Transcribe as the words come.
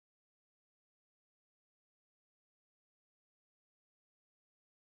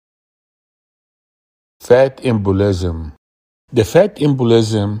Fat embolism. The fat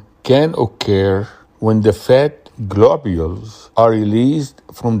embolism can occur when the fat globules are released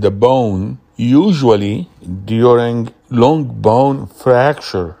from the bone, usually during long bone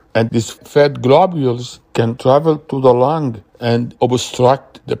fracture. And these fat globules can travel to the lung and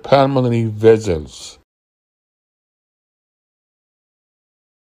obstruct the pulmonary vessels.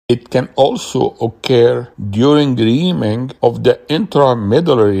 It can also occur during reaming of the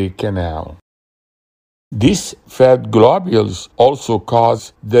intramedullary canal. These fat globules also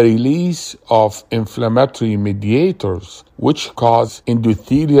cause the release of inflammatory mediators, which cause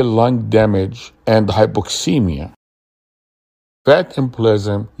endothelial lung damage and hypoxemia. Fat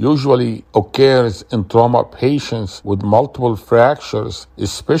embolism usually occurs in trauma patients with multiple fractures,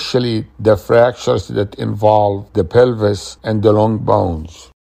 especially the fractures that involve the pelvis and the long bones.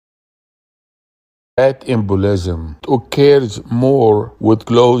 Fat embolism occurs more with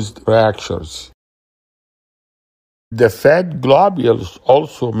closed fractures. The fat globules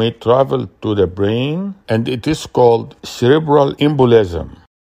also may travel to the brain, and it is called cerebral embolism.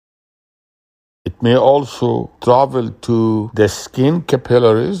 It may also travel to the skin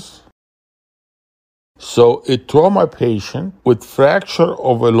capillaries. So a trauma patient with fracture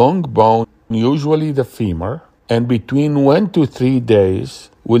of a long bone, usually the femur, and between 1 to 3 days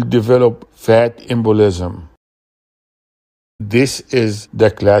will develop fat embolism. This is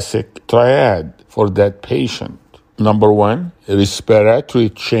the classic triad for that patient. Number 1, respiratory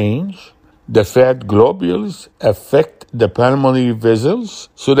change. The fat globules affect the pulmonary vessels,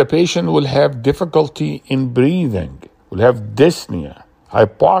 so the patient will have difficulty in breathing, will have dyspnea,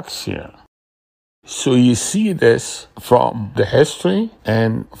 hypoxia. So you see this from the history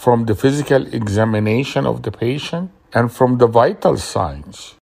and from the physical examination of the patient and from the vital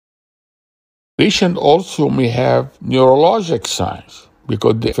signs. Patient also may have neurologic signs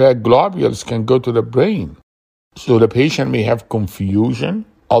because the fat globules can go to the brain. So the patient may have confusion,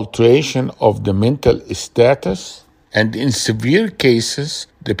 alteration of the mental status, and in severe cases,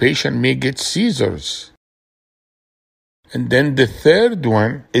 the patient may get seizures. And then the third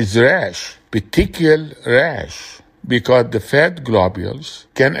one is rash, petectial rash, because the fat globules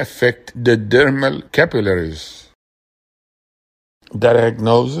can affect the dermal capillaries.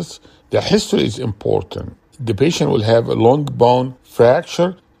 Diagnosis, the history is important. The patient will have a long bone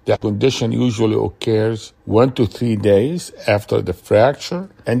fracture. The condition usually occurs 1 to 3 days after the fracture,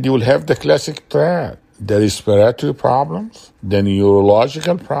 and you will have the classic triad, the respiratory problems, the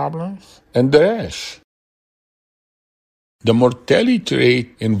neurological problems, and the rash. The mortality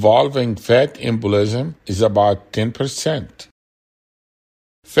rate involving fat embolism is about 10%.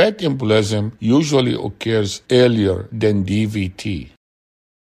 Fat embolism usually occurs earlier than DVT.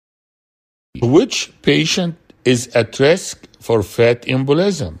 Which patient is at risk for fat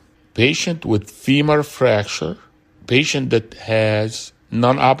embolism? Patient with femur fracture, patient that has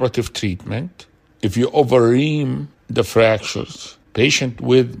nonoperative treatment. If you over-ream the fractures, patient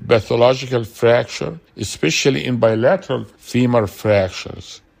with pathological fracture, especially in bilateral femur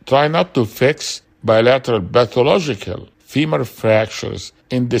fractures. Try not to fix bilateral pathological femur fractures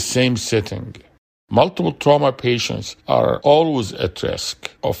in the same setting. Multiple trauma patients are always at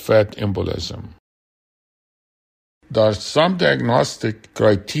risk of fat embolism. There are some diagnostic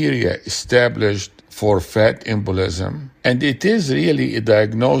criteria established for fat embolism, and it is really a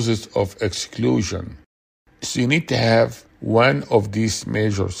diagnosis of exclusion. So you need to have one of these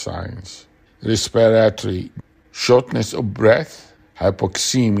major signs: respiratory, shortness of breath,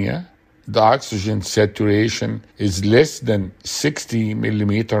 hypoxemia, the oxygen saturation is less than 60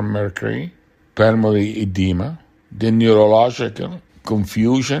 millimeter mercury, pulmonary edema, the neurological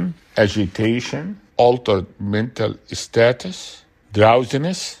confusion, agitation, altered mental status,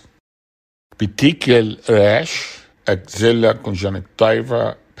 drowsiness, petectial rash, axilla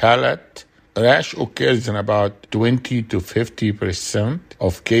conjunctiva, palate. Rash occurs in about 20 to 50%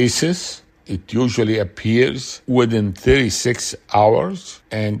 of cases. It usually appears within 36 hours,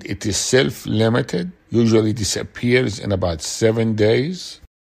 and it is self-limited. Usually disappears in about 7 days.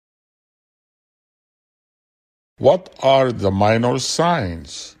 What are the minor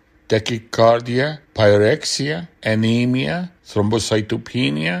signs? Tachycardia, pyrexia, anemia,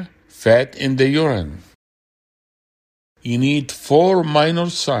 thrombocytopenia, fat in the urine. You need 4 minor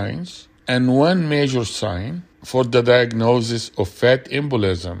signs and 1 major sign for the diagnosis of fat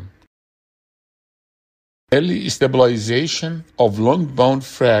embolism. Early stabilization of long bone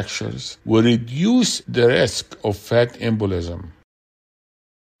fractures will reduce the risk of fat embolism.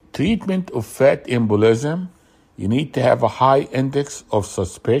 Treatment of fat embolism, you need to have a high index of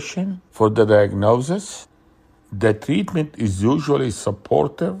suspicion for the diagnosis. The treatment is usually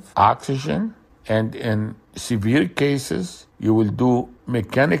supportive, oxygen, And in severe cases, you will do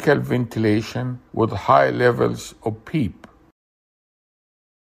mechanical ventilation with high levels of PEEP.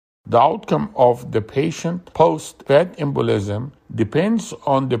 The outcome of the patient post-PET embolism depends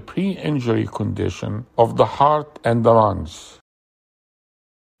on the pre-injury condition of the heart and the lungs.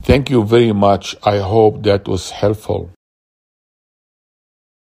 Thank you very much. I hope that was helpful.